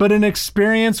 but an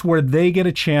experience where they get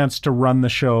a chance to run the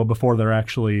show before they're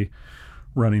actually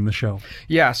running the show.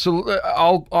 Yeah, so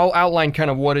I'll outline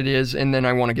kind of what it is, and then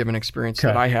I want to give an experience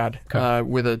that I had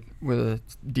with a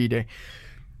D-Day.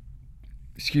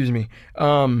 Excuse me.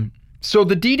 So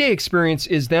the D-Day experience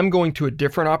is them going to a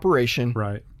different operation.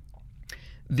 Right.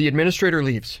 The administrator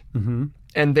leaves,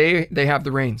 and they have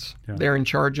the reins. Yeah. They're in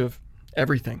charge of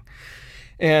everything.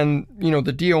 And,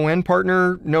 the DON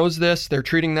partner knows this. They're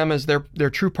treating them as their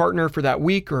true partner for that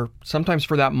week or sometimes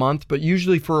for that month, but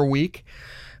usually for a week.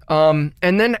 And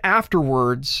then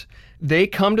afterwards, they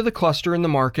come to the cluster in the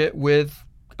market with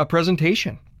a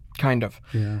presentation, kind of,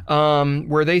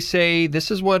 where they say, this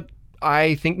is what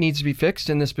I think needs to be fixed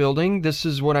in this building. This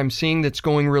is what I'm seeing that's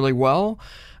going really well.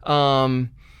 And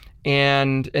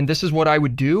this is what I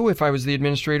would do if I was the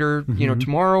administrator,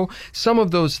 tomorrow. Some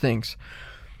of those things.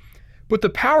 But the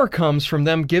power comes from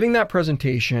them giving that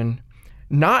presentation,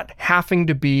 not having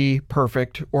to be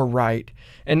perfect or right.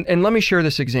 And let me share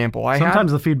this example.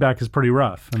 Sometimes the feedback is pretty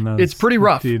rough. It's pretty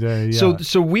rough. D-Day, So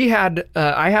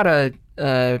I had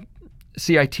a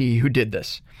CIT who did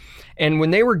this. And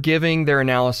when they were giving their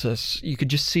analysis, you could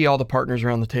just see all the partners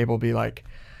around the table be like,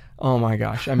 oh my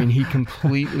gosh. I mean, he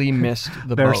completely missed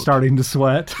the boat. They're starting to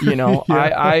sweat.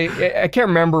 I can't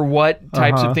remember what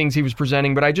types of things he was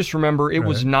presenting, but I just remember it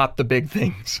was not the big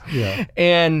things. Yeah.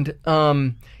 And,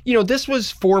 this was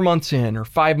 4 months in or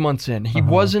 5 months in. He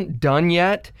wasn't done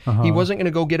yet. He wasn't going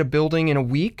to go get a building in a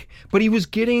week, but he was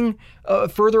getting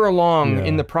further along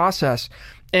in the process.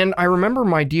 And I remember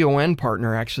my DON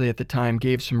partner actually at the time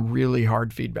gave some really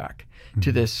hard feedback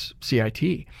to this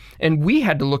CIT. And we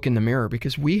had to look in the mirror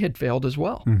because we had failed as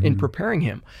well in preparing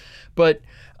him. But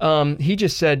he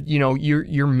just said,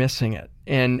 you're missing it.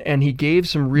 And he gave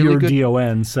some really good... Your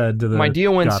DON said to the... My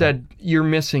DON said, you're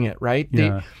missing it, right?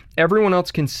 Yeah. Everyone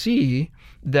else can see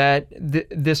that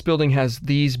this building has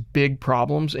these big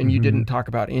problems, and you didn't talk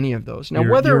about any of those. Now,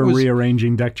 whether it was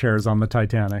rearranging deck chairs on the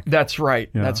Titanic. That's right.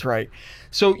 Yeah. That's right.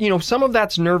 So, some of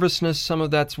that's nervousness, some of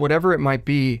that's whatever it might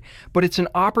be, but it's an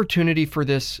opportunity for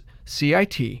this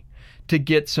CIT to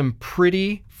get some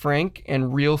pretty frank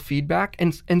and real feedback,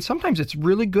 and sometimes it's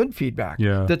really good feedback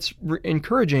that's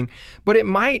encouraging, but it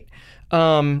might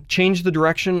change the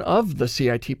direction of the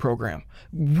CIT program.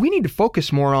 We need to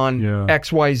focus more on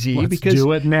XYZ because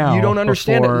do it now you don't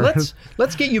understand it.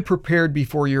 Let's get you prepared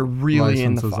before you're really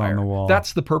in the fire. On the wall.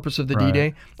 That's the purpose of the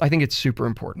D-Day. I think it's super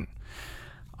important.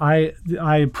 I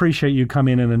appreciate you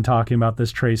coming in and talking about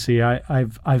this, Tracy.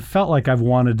 I've felt like I've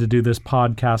wanted to do this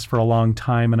podcast for a long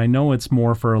time, and I know it's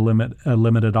more for a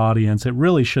limited audience. It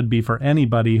really should be for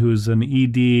anybody who's an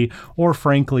ED, or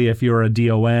frankly, if you're a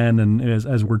DON, and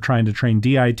as we're trying to train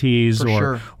DITs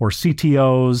or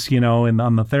CTOs,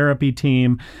 on the therapy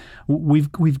team.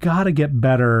 We've got to get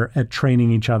better at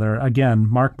training each other. Again,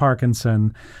 Mark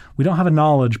Parkinson, we don't have a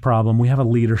knowledge problem. We have a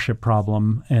leadership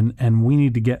problem. And we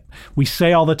need to we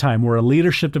say all the time, we're a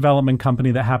leadership development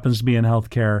company that happens to be in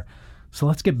healthcare. So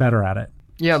let's get better at it.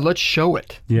 Yeah, let's show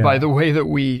it by the way that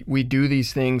we do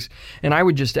these things. And I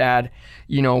would just add,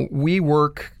 we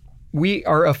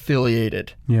are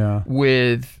affiliated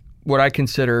with what I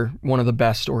consider one of the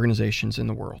best organizations in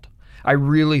the world. I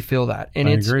really feel that. And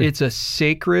it's a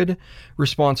sacred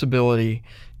responsibility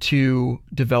to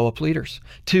develop leaders,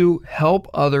 to help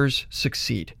others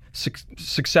succeed.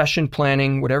 Succession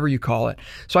planning, whatever you call it.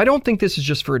 So I don't think this is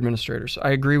just for administrators. I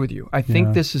agree with you. I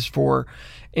think this is for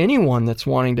anyone that's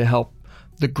wanting to help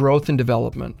the growth and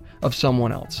development of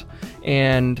someone else.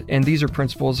 And these are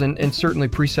principles, and certainly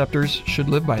preceptors should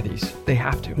live by these. They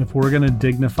have to. If we're going to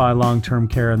dignify long-term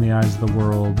care in the eyes of the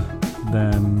world,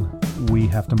 then we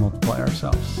have to multiply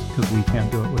ourselves, because we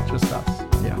can't do it with just us.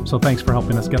 Yeah. So thanks for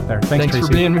helping us get there. Thanks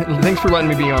Tracy. Thanks for letting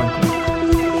me be on.